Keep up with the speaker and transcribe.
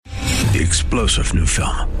The explosive new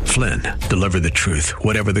film, Flynn, deliver the truth,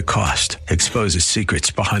 whatever the cost, exposes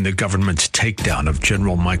secrets behind the government's takedown of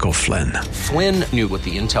General Michael Flynn. Flynn knew what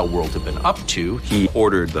the intel world had been up to. He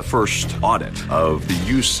ordered the first audit of the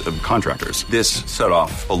use of contractors. This set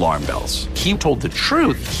off alarm bells. He told the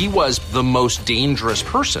truth. He was the most dangerous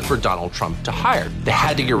person for Donald Trump to hire. They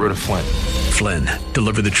had to get rid of Flynn. Flynn,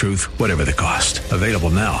 deliver the truth, whatever the cost. Available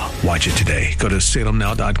now. Watch it today. Go to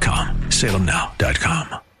salemnow.com.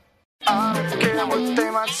 salemnow.com. I don't care what they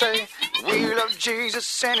might say. We love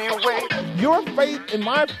Jesus anyway. Your faith and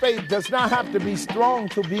my faith does not have to be strong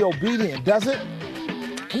to be obedient, does it?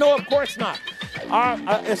 No, of course not.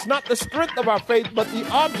 It's not the strength of our faith, but the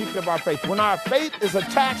object of our faith. When our faith is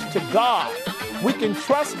attached to God, we can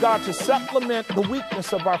trust God to supplement the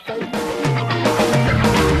weakness of our faith.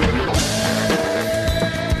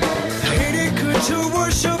 Ain't it good to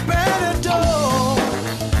worship and adore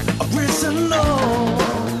a risen Lord?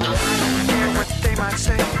 They might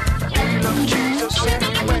say, we love Jesus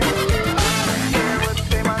anyway. I don't care what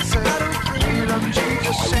they might say, we love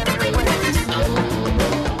Jesus anyway.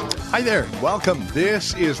 Hi there, welcome.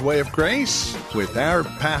 This is Way of Grace with our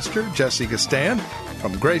pastor, Jesse Gistand,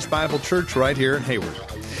 from Grace Bible Church right here in Hayward.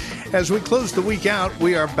 As we close the week out,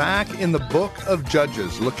 we are back in the book of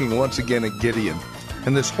Judges, looking once again at Gideon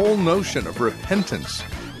and this whole notion of repentance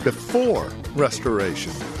before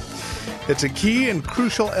restoration. It's a key and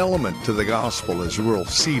crucial element to the gospel, as we'll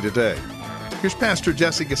see today. Here's Pastor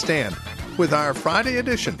Jesse Gistand with our Friday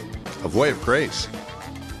edition of Way of Grace.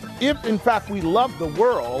 If, in fact, we love the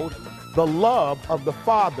world, the love of the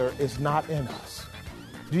Father is not in us.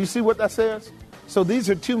 Do you see what that says? So these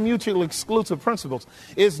are two mutually exclusive principles.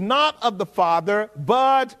 Is not of the Father,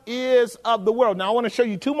 but is of the world. Now, I want to show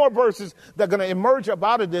you two more verses that are going to emerge up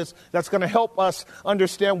out of this that's going to help us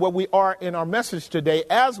understand where we are in our message today,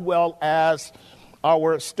 as well as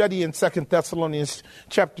our study in 2 Thessalonians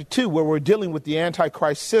chapter 2, where we're dealing with the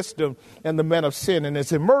Antichrist system and the men of sin and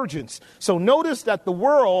its emergence. So notice that the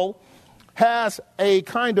world has a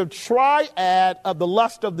kind of triad of the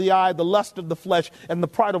lust of the eye, the lust of the flesh, and the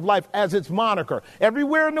pride of life as its moniker.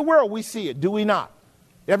 Everywhere in the world we see it, do we not?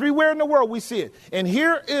 Everywhere in the world we see it. And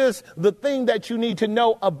here is the thing that you need to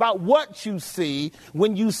know about what you see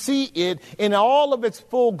when you see it in all of its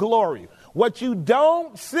full glory. What you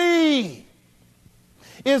don't see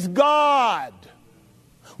is God.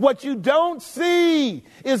 What you don't see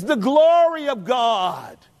is the glory of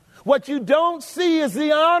God. What you don't see is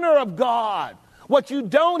the honor of God. What you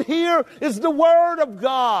don't hear is the word of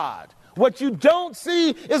God. What you don't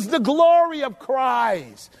see is the glory of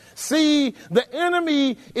Christ. See, the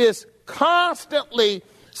enemy is constantly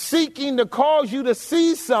seeking to cause you to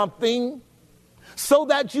see something so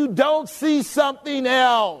that you don't see something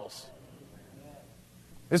else.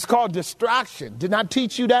 It's called distraction. Did I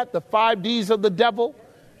teach you that? The 5 Ds of the devil?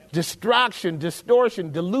 Distraction,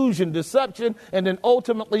 distortion, delusion, deception, and then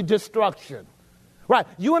ultimately destruction. Right.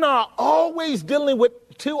 You and I are always dealing with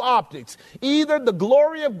two optics, either the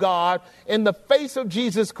glory of God in the face of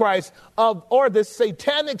Jesus Christ, or this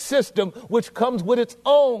satanic system which comes with its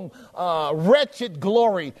own wretched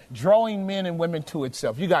glory, drawing men and women to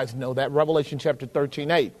itself. You guys know that, Revelation chapter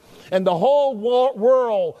 13:8. And the whole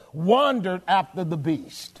world wandered after the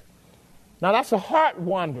beast. Now that's a heart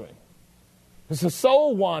wandering. It's a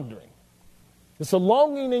soul wandering. It's a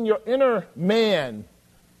longing in your inner man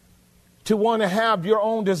to want to have your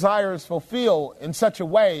own desires fulfilled in such a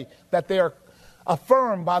way that they are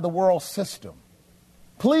affirmed by the world system.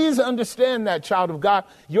 Please understand that, child of God.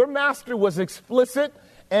 Your master was explicit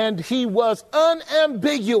and he was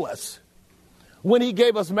unambiguous when he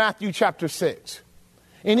gave us Matthew chapter 6.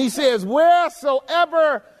 And he says,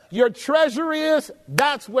 wheresoever your treasure is,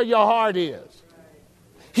 that's where your heart is.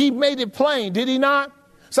 He made it plain, did he not?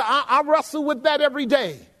 So I wrestle with that every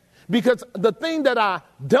day, because the thing that I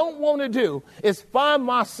don't want to do is find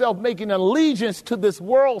myself making allegiance to this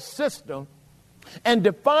world system and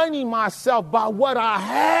defining myself by what I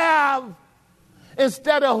have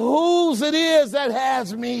instead of whose it is that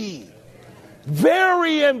has me.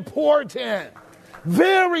 Very important.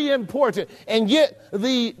 Very important. And yet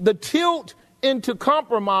the tilt into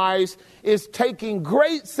compromise is taking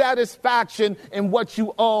great satisfaction in what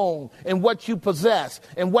you own and what you possess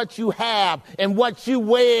and what you have and what you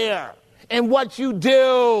wear and what you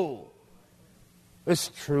do. It's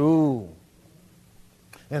true.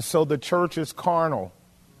 And so the church is carnal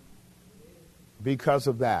because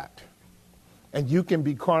of that. And you can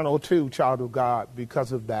be carnal too, child of God,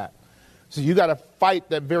 because of that. So you got to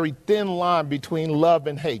fight that very thin line between love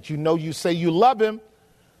and hate. You know, you say you love him,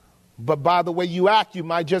 but by the way you act, you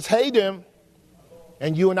might just hate him.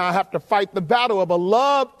 And you and I have to fight the battle of a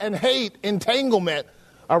love and hate entanglement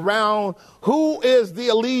around who is the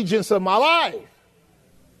allegiance of my life.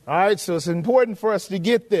 All right, so it's important for us to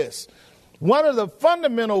get this. One of the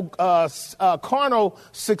fundamental carnal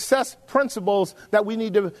success principles that we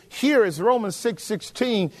need to hear is Romans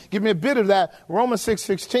 6:16. Give me a bit of that. Romans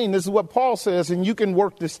 6:16. This is what Paul says, and you can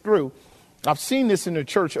work this through. I've seen this in the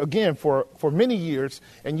church, again, for many years,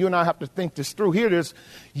 and you and I have to think this through. Here it is.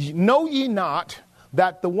 Know ye not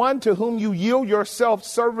that the one to whom you yield yourself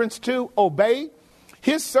servants to obey,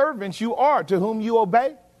 his servants you are to whom you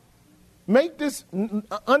obey?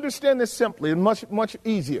 Understand this simply, much, much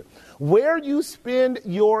easier. Where you spend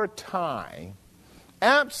your time,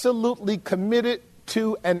 absolutely committed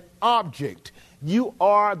to an object, you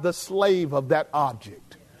are the slave of that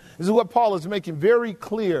object. This is what Paul is making very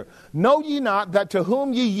clear. Know ye not that to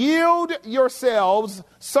whom ye yield yourselves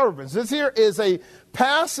servants. This here is a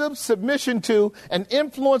passive submission to an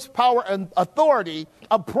influence, power, and authority,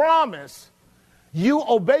 a promise. You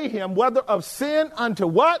obey him, whether of sin unto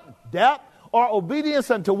what? Death, or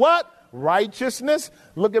obedience unto what? Righteousness.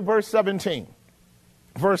 Look at verse 17.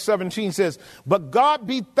 Verse 17 says, but God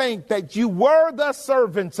be thanked that you were the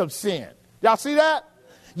servants of sin. Y'all see that?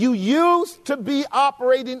 You used to be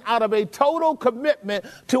operating out of a total commitment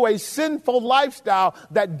to a sinful lifestyle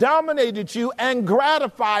that dominated you and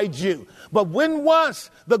gratified you. But when once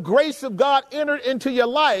the grace of God entered into your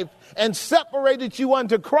life and separated you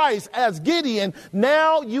unto Christ as Gideon,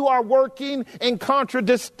 now you are working in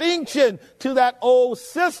contradistinction to that old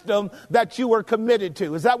system that you were committed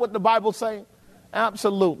to. Is that what the Bible's saying?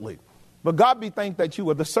 Absolutely. But God be thanked that you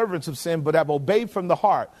were the servants of sin, but have obeyed from the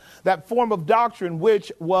heart that form of doctrine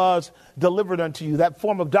which was delivered unto you. That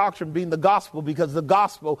form of doctrine being the gospel, because the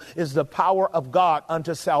gospel is the power of God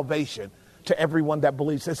unto salvation to everyone that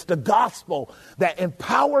believes. It's the gospel that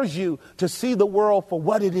empowers you to see the world for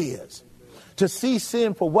what it is, to see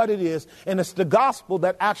sin for what it is. And it's the gospel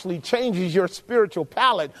that actually changes your spiritual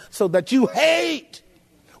palate so that you hate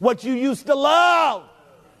what you used to love.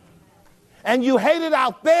 And you hate it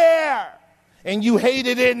out there, and you hate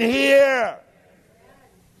it in here.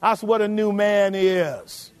 That's what a new man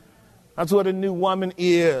is. That's what a new woman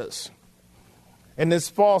is. And this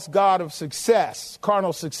false god of success,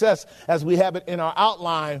 carnal success, as we have it in our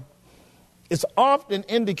outline, is often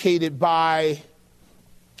indicated by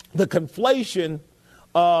the conflation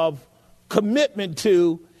of commitment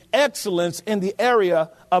to excellence in the area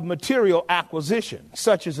of material acquisition,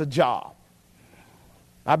 such as a job.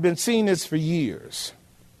 I've been seeing this for years.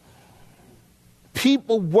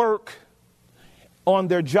 People work on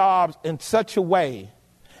their jobs in such a way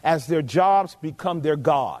as their jobs become their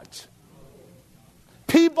gods.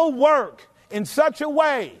 People work in such a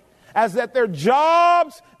way as that their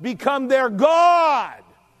jobs become their God.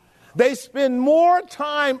 They spend more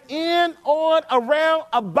time in, on, around,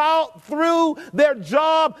 about, through their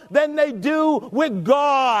job than they do with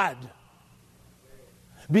God.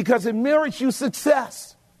 Because it merits you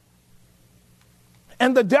success.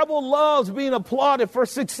 And the devil loves being applauded for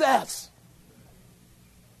success.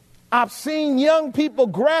 I've seen young people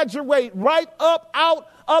graduate right up out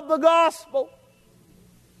of the gospel.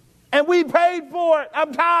 And we paid for it.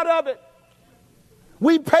 I'm tired of it.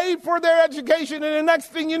 We paid for their education, and the next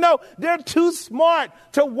thing you know, they're too smart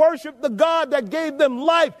to worship the God that gave them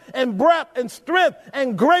life and breath and strength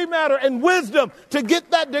and gray matter and wisdom to get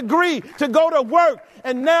that degree, to go to work.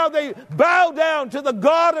 And now they bow down to the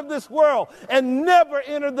God of this world and never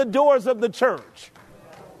enter the doors of the church.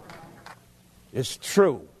 It's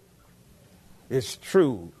true. It's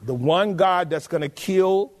true. The one God that's going to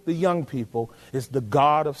kill the young people is the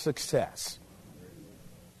God of success.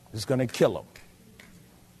 It's going to kill them.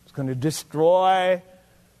 It's going to destroy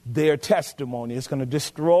their testimony. It's going to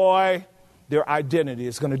destroy their identity.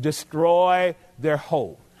 It's going to destroy their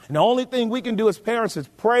hope. And the only thing we can do as parents is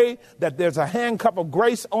pray that there's a handcuff of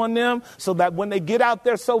grace on them so that when they get out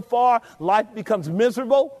there so far, life becomes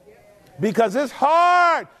miserable. Because it's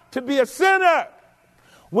hard to be a sinner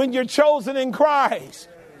when you're chosen in Christ.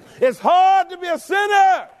 It's hard to be a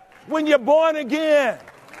sinner when you're born again.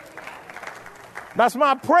 That's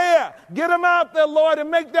my prayer. Get them out there, Lord,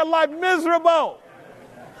 and make their life miserable.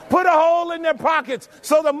 Put a hole in their pockets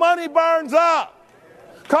so the money burns up.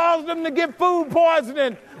 Cause them to get food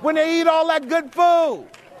poisoning when they eat all that good food.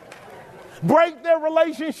 Break their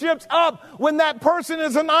relationships up when that person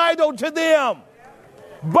is an idol to them.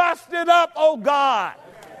 Bust it up, oh God.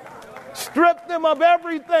 Strip them of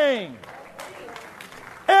everything.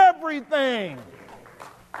 Everything.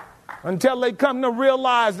 Until they come to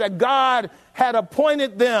realize that God had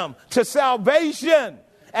appointed them to salvation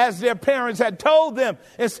as their parents had told them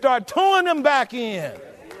and start towing them back in.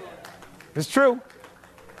 It's true.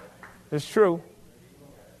 It's true.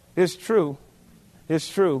 It's true. It's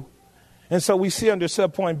true. And so we see under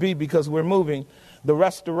subpoint B, because we're moving, the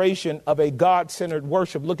restoration of a God-centered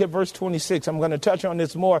worship. Look at verse 26. I'm going to touch on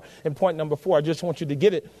this more in point number 4. I just want you to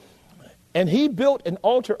get it. And he built an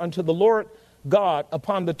altar unto the Lord God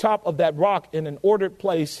upon the top of that rock in an ordered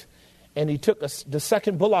place. And he took the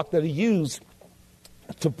second bullock that he used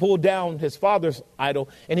to pull down his father's idol,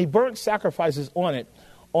 and he burnt sacrifices on it,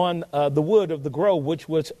 on the wood of the grove, which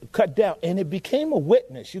was cut down. And it became a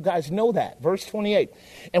witness. You guys know that. Verse 28.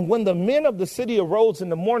 And when the men of the city arose in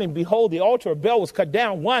the morning, behold, the altar of Baal was cut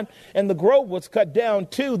down, one, and the grove was cut down,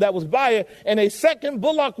 two, that was by it. And a second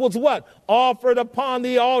bullock was what? Offered upon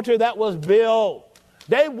the altar that was built.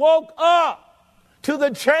 They woke up to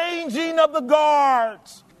the changing of the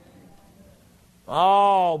guards.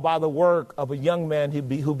 All by the work of a young man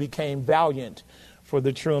who became valiant for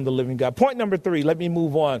the true and the living God. Point number 3, let me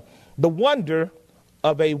move on. The wonder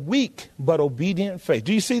of a weak but obedient faith.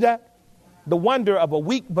 Do you see that? The wonder of a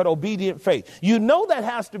weak but obedient faith. You know that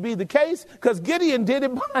has to be the case because Gideon did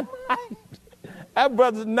it by night. That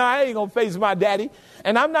brother said, no, I ain't going to face my daddy.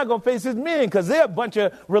 And I'm not going to face his men because they're a bunch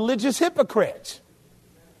of religious hypocrites.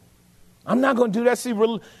 I'm not going to do that. See,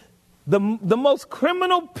 the most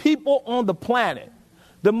criminal people on the planet,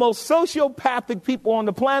 the most sociopathic people on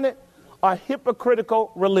the planet are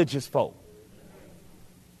hypocritical religious folk.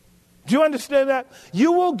 Do you understand that?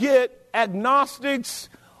 You will get agnostics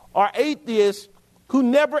or atheists who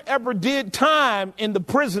never ever did time in the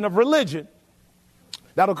prison of religion.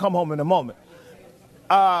 That'll come home in a moment.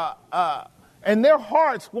 And their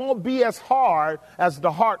hearts won't be as hard as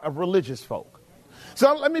the heart of religious folk.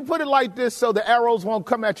 So let me put it like this so the arrows won't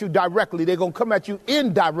come at you directly. They're going to come at you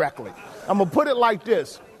indirectly. I'm going to put it like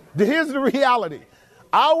this. Here's the reality.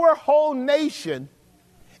 Our whole nation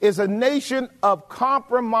is a nation of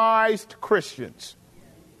compromised Christians.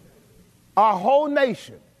 Our whole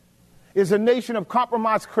nation is a nation of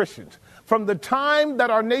compromised Christians. From the time that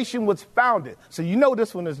our nation was founded, so you know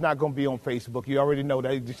this one is not going to be on Facebook. You already know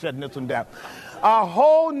that. You're shutting this one down. Our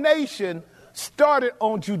whole nation started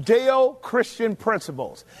on Judeo-Christian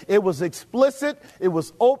principles. It was explicit. It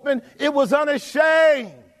was open. It was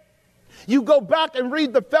unashamed. You go back and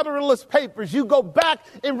read the Federalist Papers. You go back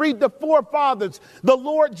and read the forefathers. The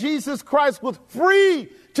Lord Jesus Christ was free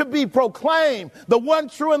to be proclaimed. The one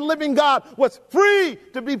true and living God was free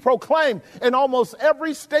to be proclaimed. And almost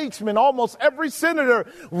every statesman, almost every senator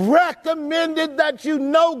recommended that you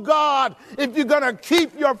know God if you're going to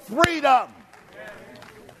keep your freedom.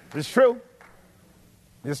 It's true.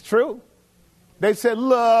 It's true. They said,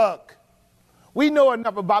 look, we know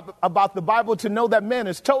enough about the Bible to know that man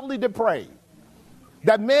is totally depraved.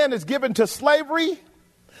 That man is given to slavery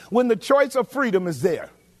when the choice of freedom is there.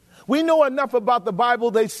 We know enough about the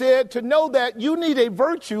Bible, they said, to know that you need a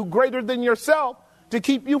virtue greater than yourself to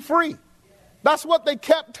keep you free. That's what they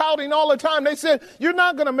kept touting all the time. They said, you're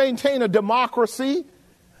not going to maintain a democracy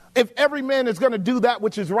if every man is going to do that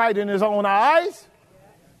which is right in his own eyes.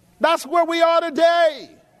 That's where we are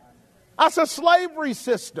today. That's a slavery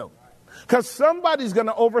system. Because somebody's going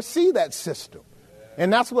to oversee that system.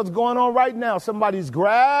 And that's what's going on right now. Somebody's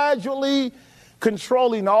gradually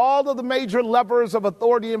controlling all of the major levers of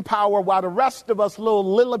authority and power while the rest of us little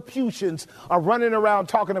Lilliputians are running around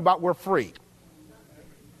talking about we're free.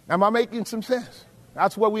 Am I making some sense?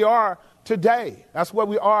 That's where we are today. That's where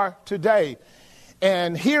we are today.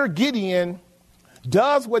 And here Gideon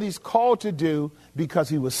does what he's called to do because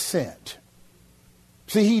he was sent.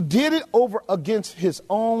 See, he did it over against his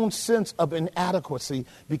own sense of inadequacy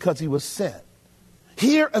because he was sent.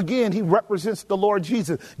 Here again, he represents the Lord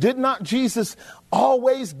Jesus. Did not Jesus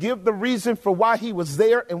always give the reason for why he was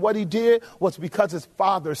there, and what he did was because his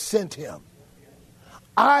Father sent him?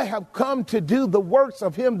 I have come to do the works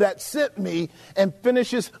of him that sent me and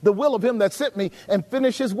finishes the will of him that sent me and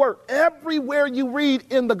finish his work. Everywhere you read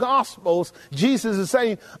in the Gospels, Jesus is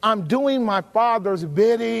saying, I'm doing my Father's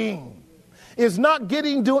bidding. Is not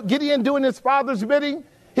Gideon doing his Father's bidding,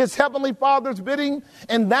 his heavenly Father's bidding?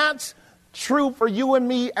 And that's true for you and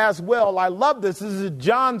me as well. I love this. This is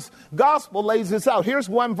John's Gospel lays this out. Here's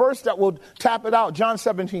one verse that will tap it out. John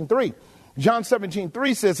 17:3. John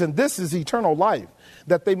 17:3 says, and this is eternal life,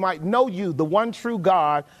 that they might know you, the one true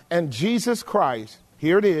God, and Jesus Christ,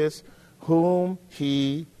 here it is, whom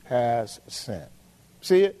he has sent.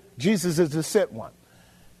 See it? Jesus is the sent one.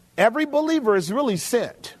 Every believer is really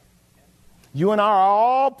sent. You and I are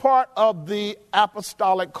all part of the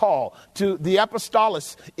apostolic call. The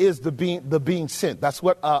apostolos is the being sent. That's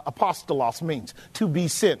what apostolos means, to be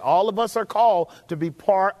sent. All of us are called to be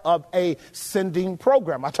part of a sending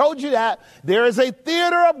program. I told you that. There is a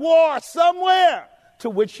theater of war somewhere to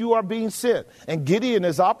which you are being sent. And Gideon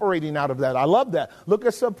is operating out of that. I love that. Look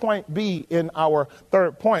at subpoint B in our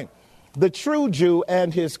third point. The true Jew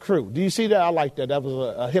and his crew. Do you see that? I like that. That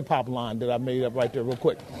was a hip-hop line that I made up right there real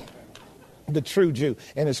quick. The true Jew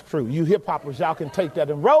and his crew. You hip-hoppers, y'all can take that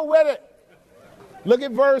and roll with it. Look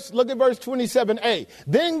at verse 27a.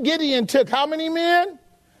 Then Gideon took how many men?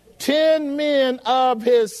 10 men of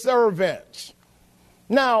his servants.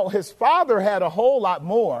 Now, his father had a whole lot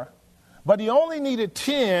more, but he only needed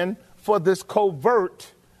 10 for this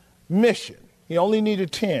covert mission. He only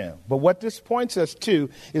needed 10. But what this points us to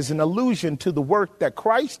is an allusion to the work that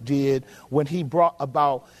Christ did when he brought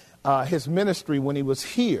about his ministry when he was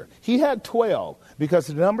here. He had 12 because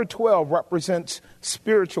the number 12 represents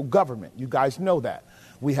spiritual government. You guys know that.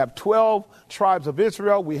 We have 12 tribes of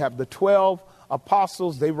Israel. We have the 12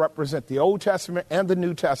 apostles. They represent the Old Testament and the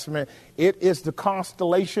New Testament. It is the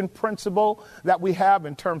constellation principle that we have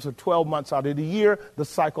in terms of 12 months out of the year, the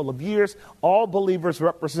cycle of years. All believers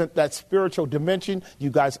represent that spiritual dimension.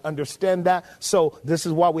 You guys understand that. So this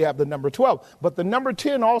is why we have the number 12. But the number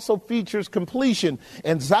 10 also features completion.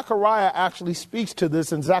 And Zechariah actually speaks to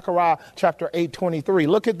this in Zechariah chapter 8:23.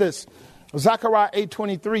 Look at this. Zechariah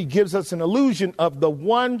 8:23 gives us an illusion of the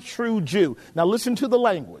one true Jew. Now listen to the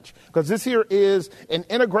language, because this here is an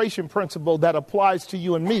integration principle that applies to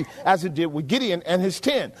you and me as it did with Gideon and his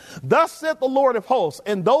 10. Thus saith the Lord of hosts,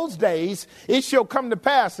 in those days it shall come to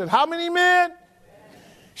pass that how many men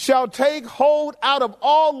shall take hold out of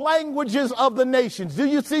all languages of the nations. Do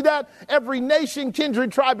you see that? Every nation,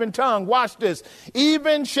 kindred, tribe, and tongue. Watch this.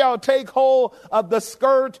 Even shall take hold of the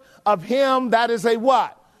skirt of him that is a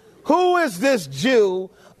what? Who is this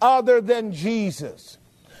Jew other than Jesus,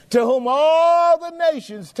 to whom all the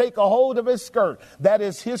nations take a hold of his skirt? That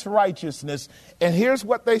is his righteousness. And here's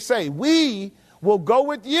what they say. We will go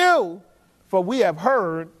with you, for we have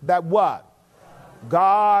heard that what?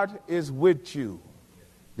 God is with you.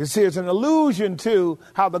 This is an allusion to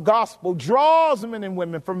how the gospel draws men and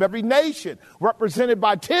women from every nation, represented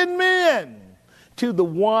by 10 men, to the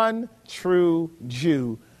one true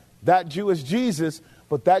Jew. That Jew is Jesus.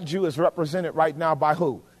 But that Jew is represented right now by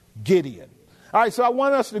who? Gideon. All right, so I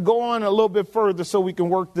want us to go on a little bit further so we can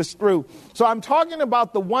work this through. So I'm talking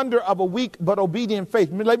about the wonder of a weak but obedient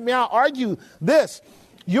faith. Let me argue this.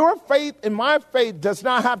 Your faith and my faith does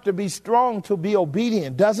not have to be strong to be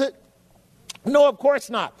obedient, does it? No, of course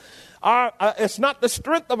not. It's not the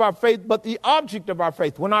strength of our faith, but the object of our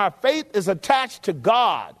faith. When our faith is attached to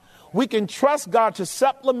God, we can trust God to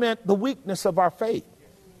supplement the weakness of our faith.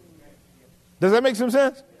 Does that make some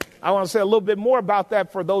sense? I want to say a little bit more about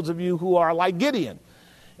that for those of you who are like Gideon.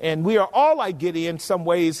 And we are all like Gideon in some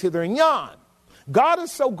ways hither and yon. God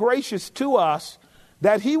is so gracious to us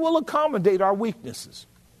that he will accommodate our weaknesses.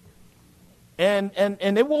 And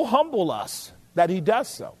it will humble us that he does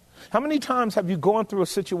so. How many times have you gone through a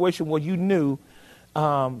situation where you knew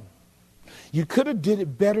you could have did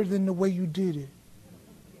it better than the way you did it?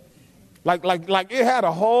 Like it had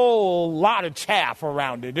a whole lot of chaff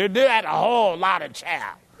around it. It had a whole lot of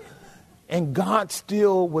chaff. And God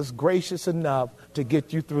still was gracious enough to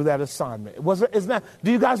get you through that assignment.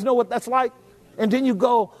 Do you guys know what that's like? And then you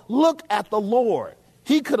go, look at the Lord.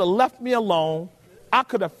 He could have left me alone. I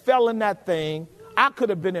could have fell in that thing. I could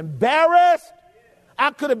have been embarrassed.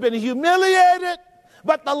 I could have been humiliated.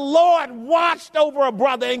 But the Lord watched over a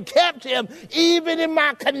brother and kept him even in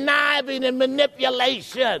my conniving and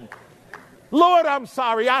manipulation. Lord, I'm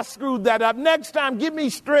sorry, I screwed that up. Next time, give me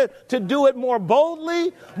strength to do it more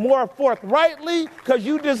boldly, more forthrightly, because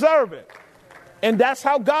you deserve it. And that's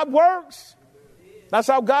how God works. That's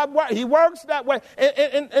how God works. He works that way.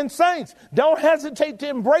 And saints, don't hesitate to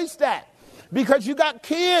embrace that, because you got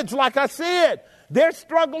kids, like I said. They're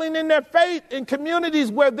struggling in their faith in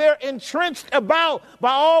communities where they're entrenched about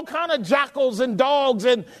by all kind of jackals and dogs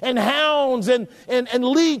and hounds and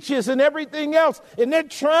leeches and everything else. And they're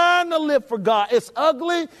trying to live for God. It's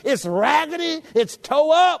ugly. It's raggedy. It's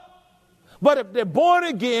toe up. But if they're born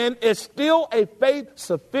again, it's still a faith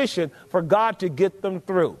sufficient for God to get them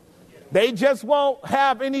through. They just won't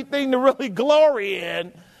have anything to really glory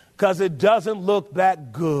in because it doesn't look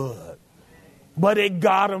that good. But it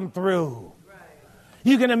got them through.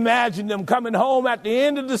 You can imagine them coming home at the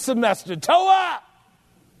end of the semester, toe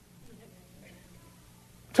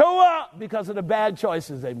up because of the bad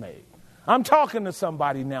choices they made. I'm talking to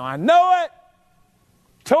somebody now. I know it.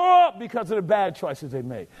 Tore up because of the bad choices they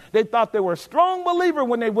made. They thought they were a strong believer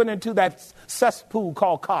when they went into that cesspool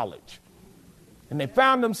called college. And they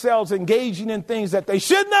found themselves engaging in things that they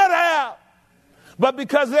should not have. But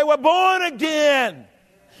because they were born again.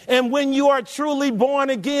 And when you are truly born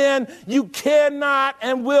again, you cannot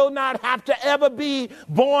and will not have to ever be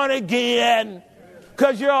born again.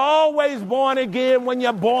 Because you're always born again when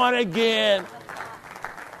you're born again.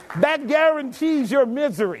 That guarantees your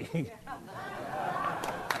misery.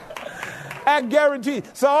 That guarantees.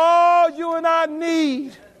 So all you and I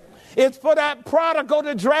need is for that prodigal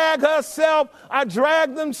to drag themselves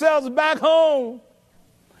back home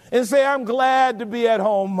and say, I'm glad to be at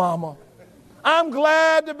home, Mama. I'm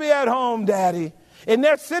glad to be at home, Daddy. And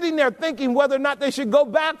they're sitting there thinking whether or not they should go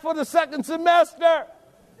back for the second semester.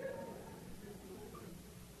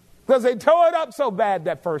 Because they tore it up so bad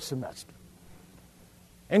that first semester.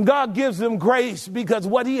 And God gives them grace because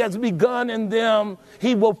what he has begun in them,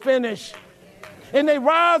 he will finish. And they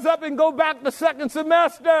rise up and go back the second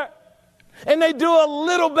semester. And they do a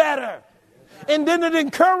little better. And then it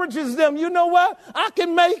encourages them. You know what? I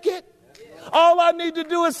can make it. All I need to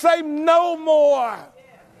do is say no more.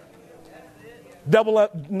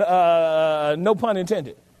 No pun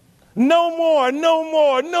intended. No more, no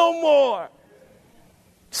more, no more.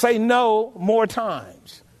 Say no more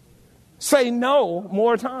times. Say no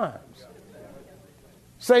more times.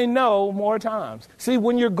 Say no more times. See,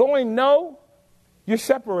 when you're going no, you're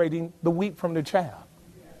separating the wheat from the chaff.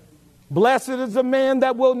 Blessed is the man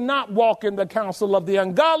that will not walk in the counsel of the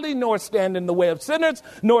ungodly, nor stand in the way of sinners,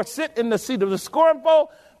 nor sit in the seat of the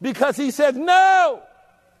scornful, because he says no.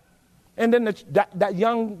 And then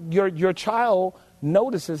your child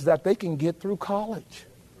notices that they can get through college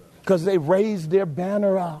because they raised their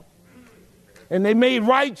banner up and they made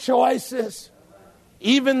right choices,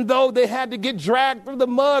 even though they had to get dragged through the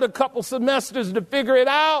mud a couple semesters to figure it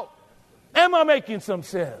out. Am I making some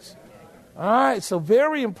sense? All right, so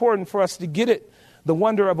very important for us to get it. The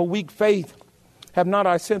wonder of a weak faith. Have not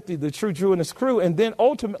I sent thee, the true Jew and his crew? And then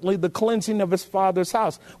ultimately the cleansing of his father's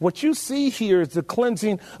house. What you see here is the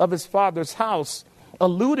cleansing of his father's house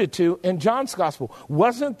alluded to in John's gospel.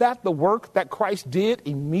 Wasn't that the work that Christ did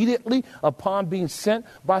immediately upon being sent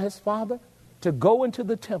by his father? To go into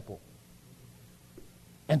the temple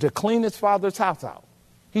and to clean his father's house out.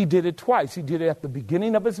 He did it twice. He did it at the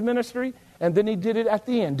beginning of his ministry, and then he did it at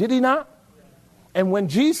the end. Did he not? And when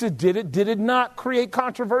Jesus did it not create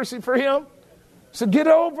controversy for him? So get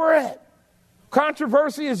over it.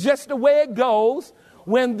 Controversy is just the way it goes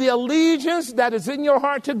when the allegiance that is in your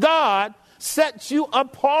heart to God sets you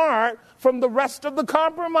apart from the rest of the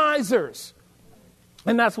compromisers.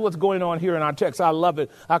 And that's what's going on here in our text. I love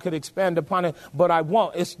it. I could expand upon it, but I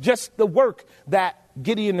won't. It's just the work that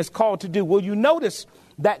Gideon is called to do. Well, you notice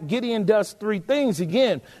that Gideon does three things.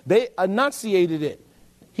 Again, they enunciated it.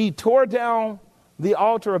 He tore down the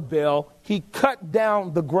altar of Baal. He cut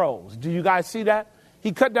down the groves. Do you guys see that?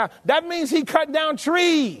 He cut down. That means he cut down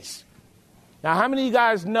trees. Now, how many of you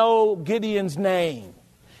guys know Gideon's name?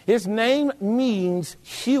 His name means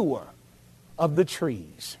hewer of the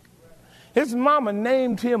trees. His mama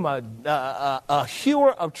named him a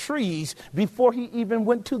hewer of trees before he even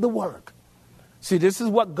went to the work. See, this is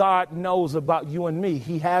what God knows about you and me.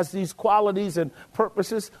 He has these qualities and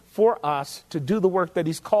purposes for us to do the work that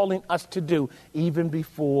he's calling us to do even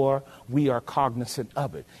before we are cognizant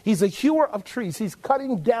of it. He's a hewer of trees. He's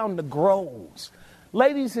cutting down the groves.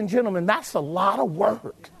 Ladies and gentlemen, that's a lot of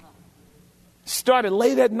work. Started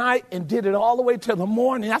late at night and did it all the way till the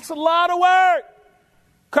morning. That's a lot of work.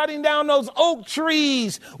 Cutting down those oak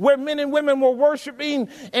trees where men and women were worshiping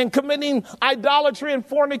and committing idolatry and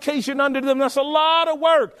fornication under them. That's a lot of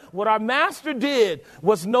work. What our master did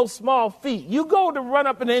was no small feat. You go to run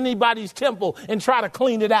up in anybody's temple and try to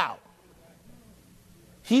clean it out.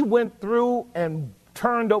 He went through and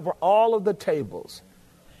turned over all of the tables.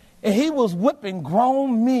 And he was whipping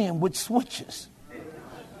grown men with switches.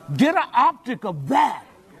 Get an optic of that.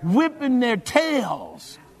 Whipping their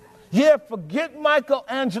tails. Yeah, forget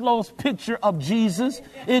Michelangelo's picture of Jesus.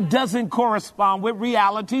 It doesn't correspond with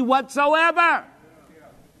reality whatsoever.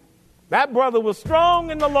 That brother was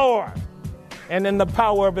strong in the Lord and in the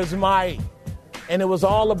power of his might. And it was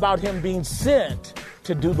all about him being sent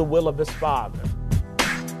to do the will of his Father.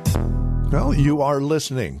 Well, you are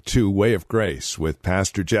listening to Way of Grace with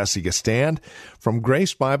Pastor Jesse Gistand from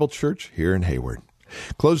Grace Bible Church here in Hayward.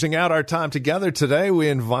 Closing out our time together today, we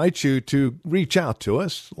invite you to reach out to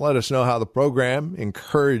us. Let us know how the program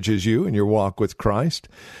encourages you in your walk with Christ.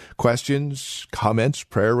 Questions, comments,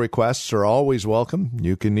 prayer requests are always welcome.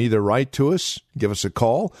 You can either write to us, give us a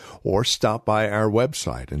call, or stop by our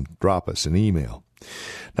website and drop us an email.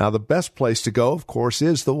 Now, the best place to go, of course,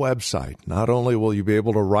 is the website. Not only will you be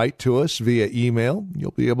able to write to us via email,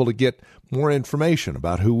 you'll be able to get more information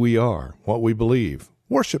about who we are, what we believe,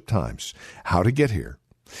 worship times, how to get here.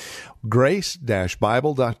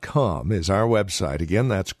 Grace-Bible.com is our website. Again,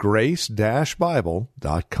 that's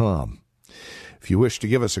Grace-Bible.com. If you wish to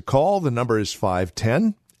give us a call, the number is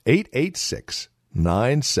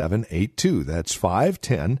 510-886-9782. That's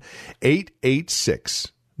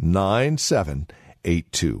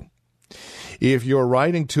 510-886-9782. If you're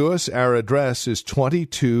writing to us, our address is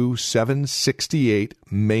 22768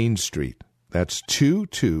 Main Street. That's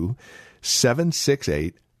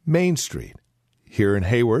 22768 Main Street. Here in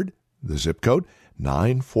Hayward, the zip code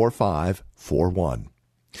 94541.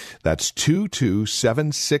 That's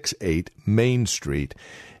 22768 Main Street,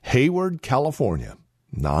 Hayward, California,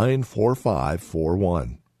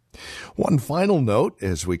 94541. One final note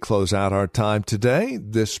as we close out our time today,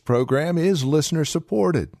 this program is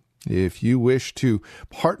listener-supported. If you wish to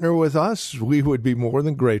partner with us, we would be more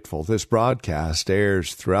than grateful. This broadcast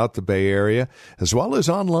airs throughout the Bay Area as well as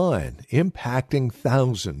online, impacting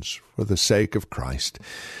thousands for the sake of Christ.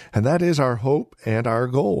 And that is our hope and our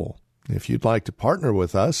goal. If you'd like to partner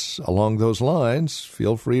with us along those lines,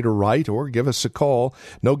 feel free to write or give us a call.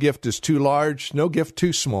 No gift is too large, no gift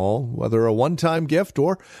too small, whether a one-time gift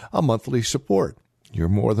or a monthly support. You're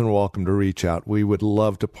more than welcome to reach out. We would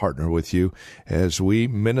love to partner with you as we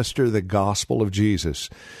minister the gospel of Jesus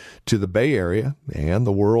to the Bay Area and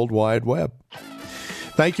the World Wide Web.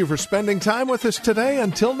 Thank you for spending time with us today.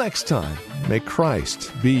 Until next time, may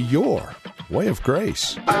Christ be your way of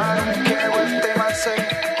grace. I don't care what they might say.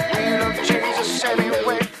 We love Jesus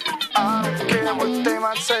anyway. I don't care what they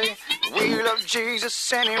might say. We love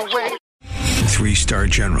Jesus anyway. 3-star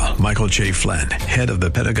General Michael J. Flynn, head of the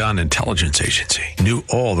Pentagon Intelligence Agency, knew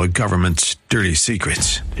all the government's dirty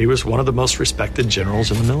secrets. He was one of the most respected generals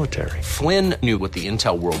in the military. Flynn knew what the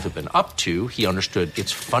intel world had been up to. He understood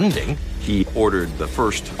its funding. He ordered the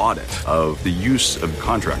first audit of the use of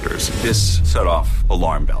contractors. This set off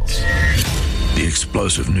alarm bells. The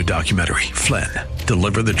explosive new documentary, Flynn,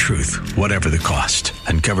 Deliver the Truth, Whatever the Cost,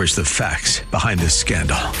 uncovers the facts behind this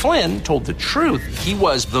scandal. Flynn told the truth. He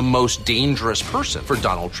was the most dangerous person for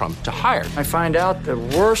Donald Trump to hire. I find out the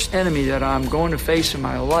worst enemy that I'm going to face in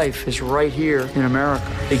my life is right here in America.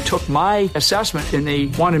 They took my assessment and they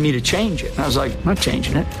wanted me to change it. And I was like, I'm not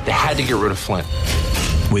changing it. They had to get rid of Flynn.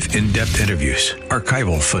 With in-depth interviews,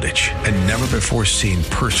 archival footage, and never-before-seen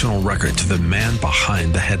personal records of the man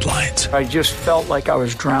behind the headlines. I just felt like I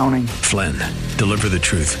was drowning. Flynn, Deliver the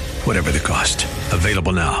Truth, Whatever the Cost.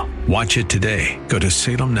 Available now. Watch it today. Go to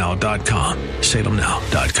salemnow.com.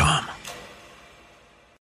 salemnow.com.